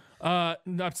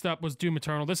next up was Doom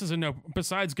Eternal. This is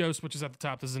besides Ghost, which is at the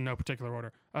top. This is in no particular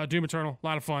order. Doom Eternal, a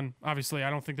lot of fun. Obviously, I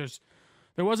don't think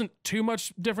there wasn't too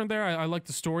much different there. I like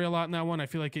the story a lot in that one. I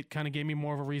feel like it kind of gave me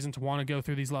more of a reason to want to go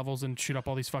through these levels and shoot up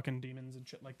all these fucking demons and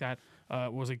shit like that.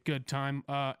 It was a good time.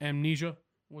 Amnesia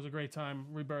was a great time.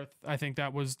 Rebirth, I think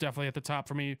that was definitely at the top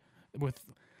for me with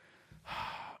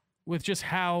just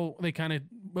how they kind of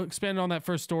expanded on that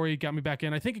first story, got me back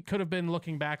in. I think it could have been,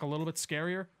 looking back, a little bit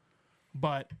scarier,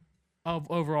 but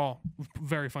overall,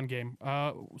 very fun game.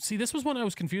 See, this was one I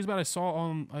was confused about.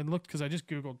 I looked because I just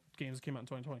Googled games that came out in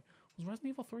 2020. Was Resident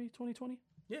Evil 3 2020?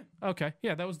 Yeah. Okay.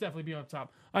 Yeah, that was definitely beyond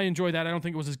top. I enjoyed that. I don't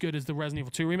think it was as good as the Resident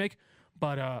Evil 2 remake,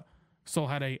 but still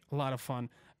had a lot of fun.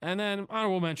 And then,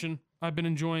 honorable mention, I've been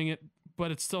enjoying it,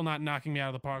 but it's still not knocking me out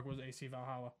of the park, was AC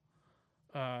Valhalla.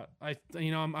 I'm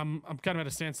kind of at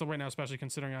a standstill right now, especially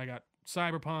considering I got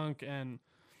Cyberpunk and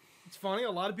It's funny.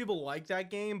 A lot of people like that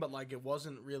game, but like it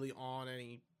wasn't really on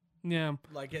any. yeah.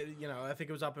 Like I think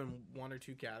it was up in one or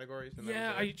two categories. And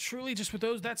Yeah, I truly just with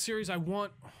that series, I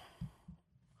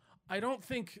don't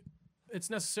think it's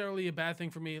necessarily a bad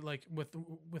thing for me, like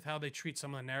with how they treat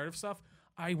some of the narrative stuff.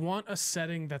 I want a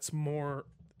setting that's more.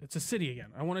 It's a city again.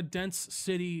 I want a dense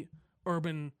city,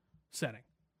 urban setting,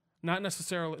 not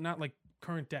like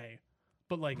current day,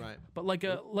 but like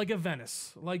a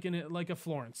Venice, like a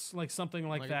Florence, like something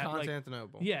like that,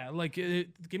 Constantinople.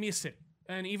 Give me a city.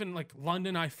 And even like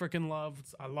London, I freaking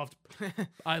loved. I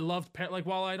loved like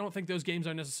while I don't think those games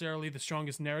are necessarily the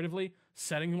strongest narratively,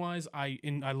 setting wise, I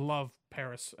love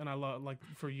Paris and I love like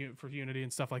for Unity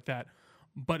and stuff like that.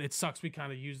 But it sucks we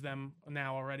kind of use them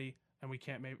now already, and we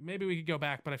can't. Maybe we could go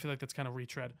back, but I feel like that's kind of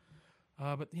retread.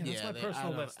 But yeah, that's my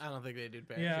personal list. I don't think they did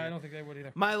Paris. Yeah, I don't think they would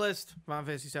either. My list, Final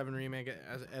Fantasy VII Remake.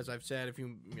 As I've said, if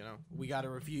we got a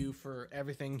review for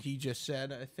everything he just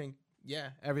said. I think. Yeah,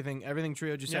 everything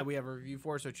Trio just said we have a review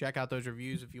for, so check out those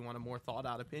reviews if you want a more thought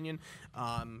out opinion.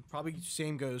 Probably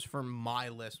same goes for my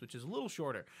list, which is a little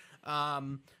shorter.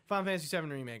 Final Fantasy VII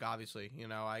Remake, obviously.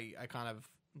 I kind of,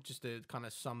 just to kind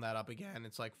of sum that up again,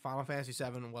 it's like Final Fantasy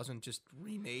VII wasn't just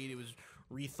remade, it was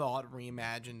rethought,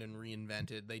 reimagined, and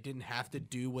reinvented. They didn't have to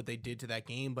do what they did to that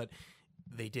game, but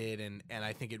they did, and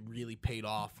I think it really paid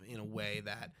off in a way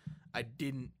that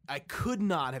I could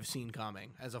not have seen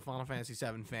coming. As a Final Fantasy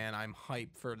VII fan, I'm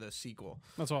hyped for the sequel.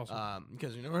 That's awesome.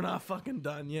 Because we're not fucking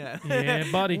done yet. Yeah,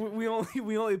 buddy. we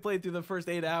only played through the first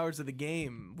 8 hours of the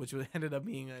game, which ended up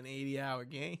being an 80-hour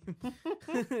game,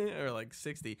 or like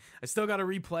 60. I still got to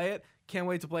replay it. Can't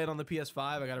wait to play it on the PS5.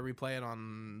 I got to replay it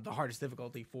on the hardest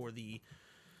difficulty for the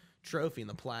trophy and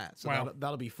the plat. So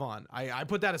that'll be fun. I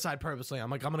put that aside purposely. I'm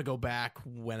like, I'm gonna go back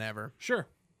whenever. Sure.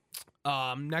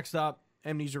 Next up,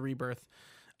 Amnesia Rebirth.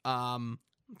 Kind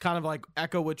of like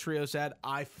echo what Trio said.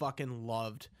 I fucking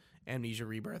loved Amnesia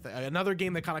Rebirth. Another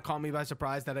game that kind of caught me by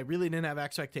surprise that I really didn't have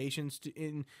expectations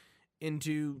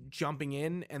into jumping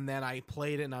in, and then I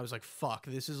played it and I was like, fuck,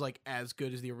 this is like as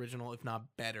good as the original, if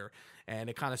not better. And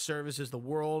it kind of services the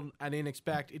world I didn't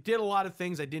expect. It did a lot of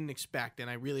things I didn't expect, and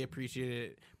I really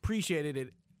appreciated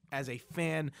it as a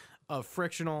fan of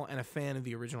Frictional and a fan of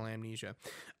the original Amnesia.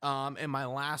 And my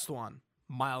last one,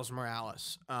 Miles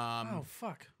Morales. Oh,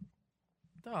 fuck.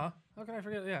 Duh. How can I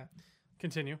forget? Yeah.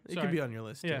 Continue. It could be on your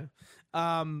list, yeah.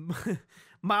 Too.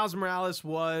 Miles Morales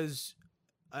was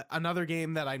another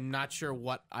game that I'm not sure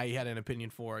what I had an opinion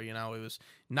for. It was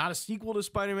not a sequel to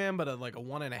Spider-Man, but like a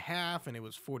 1.5, and it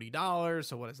was $40.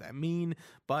 So what does that mean?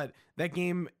 But that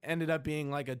game ended up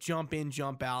being like a jump in,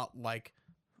 jump out, like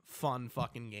fun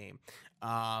fucking game.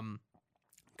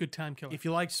 Good time killer. If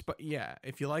you like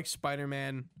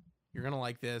Spider-Man, you're gonna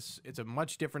like this. It's a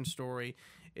much different story.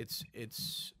 It's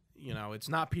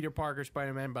not Peter Parker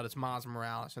Spider-Man, but it's Miles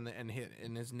Morales, and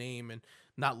his name, and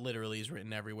not literally is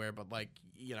written everywhere, but like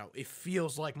it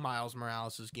feels like Miles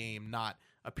Morales' game, not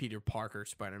a Peter Parker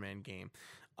Spider-Man game.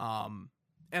 And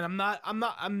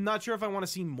I'm not sure if I want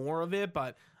to see more of it,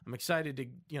 but I'm excited to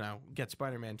get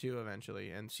Spider-Man 2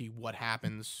 eventually and see what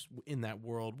happens in that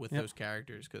world with those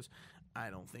characters, because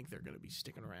I don't think they're going to be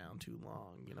sticking around too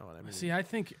long. You know what I mean? See, I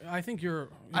think I think one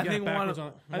of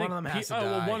them has to die.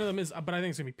 Well, one of them is, but I think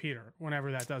it's going to be Peter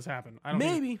whenever that does happen.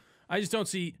 I just don't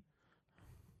see.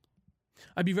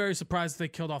 I'd be very surprised if they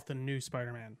killed off the new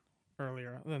Spider-Man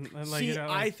earlier.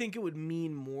 I think it would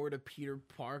mean more to Peter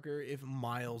Parker if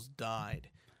Miles died.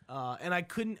 And I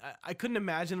couldn't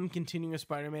imagine them continuing a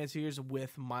Spider-Man series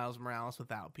with Miles Morales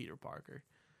without Peter Parker.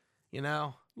 You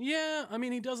know, Yeah, I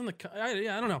mean, he does in the.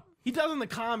 I don't know. he does in the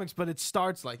comics, but it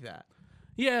starts like that.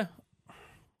 Yeah,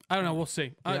 I don't know. We'll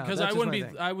see. Yeah, Because that's I just wouldn't my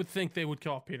be. thing. I would think they would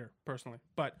kill off Peter personally,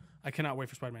 but I cannot wait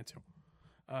for Spider-Man 2.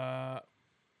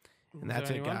 And that's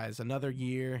it, guys. Another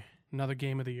year, Another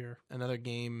game of the year. another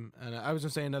game, and I was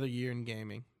gonna say another year in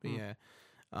gaming, but yeah.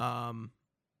 I'm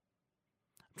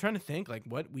trying to think like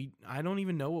I don't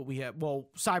even know what we have. Well,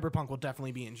 Cyberpunk will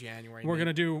definitely be in January. We're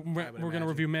gonna do. We're would gonna imagine.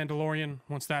 review Mandalorian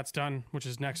once that's done, which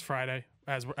is next Friday,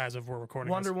 as of we're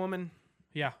recording. Wonder this. Woman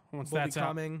Yeah, once will that's be out.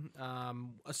 coming.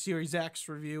 A Series X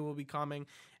review will be coming,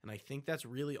 and I think that's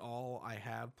really all I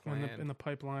have planned. In the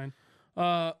pipeline.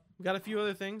 We got a few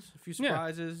other things, a few Yeah.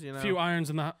 surprises. You know, A few irons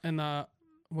in the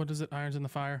what is it? Irons in the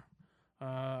fire.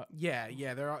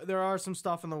 yeah. There are some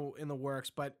stuff in the works,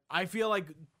 but I feel like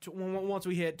once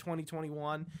we hit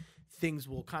 2021, things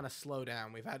will kind of slow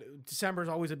down. December is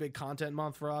always a big content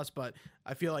month for us, but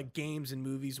I feel like games and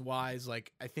movies wise,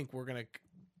 like I think we'll hit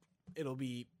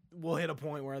a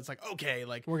point where it's like, okay,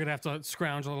 like We're gonna have to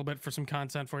scrounge a little bit for some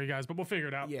content for you guys, but we'll figure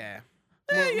it out. yeah.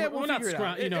 We're We'll not figure it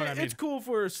out. you know what I mean. It's cool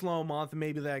for a slow month.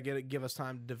 Maybe that give us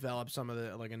time to develop some of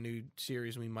the like a new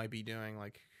series we might be doing.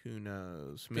 Like who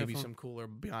knows? Maybe Definitely. some cooler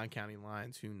Beyond County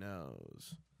Lines. Who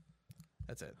knows?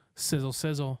 That's it. Sizzle,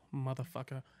 sizzle,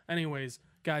 motherfucker. Anyways,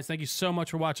 guys, thank you so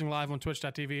much for watching live on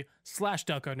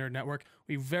twitch.tv/Delco Nerd Network.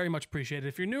 We very much appreciate it.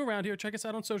 If you're new around here, check us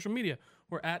out on social media.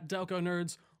 We're at Delco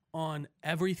Nerds on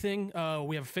everything.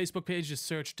 We have a Facebook page. Just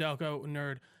search Delco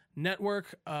Nerd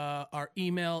Network. Our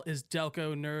email is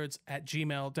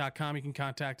delconerds@gmail.com. You can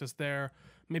contact us there.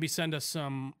 Maybe send us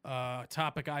some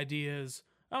topic ideas.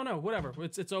 I don't know, whatever.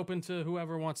 It's open to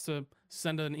whoever wants to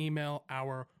send an email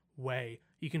our way.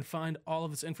 You can find all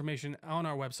of this information on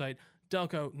our website,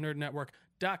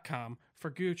 delconerdnetwork.com. For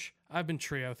Gooch, I've been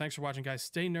Trio. Thanks for watching, guys.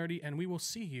 Stay nerdy, and we will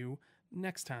see you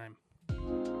next time.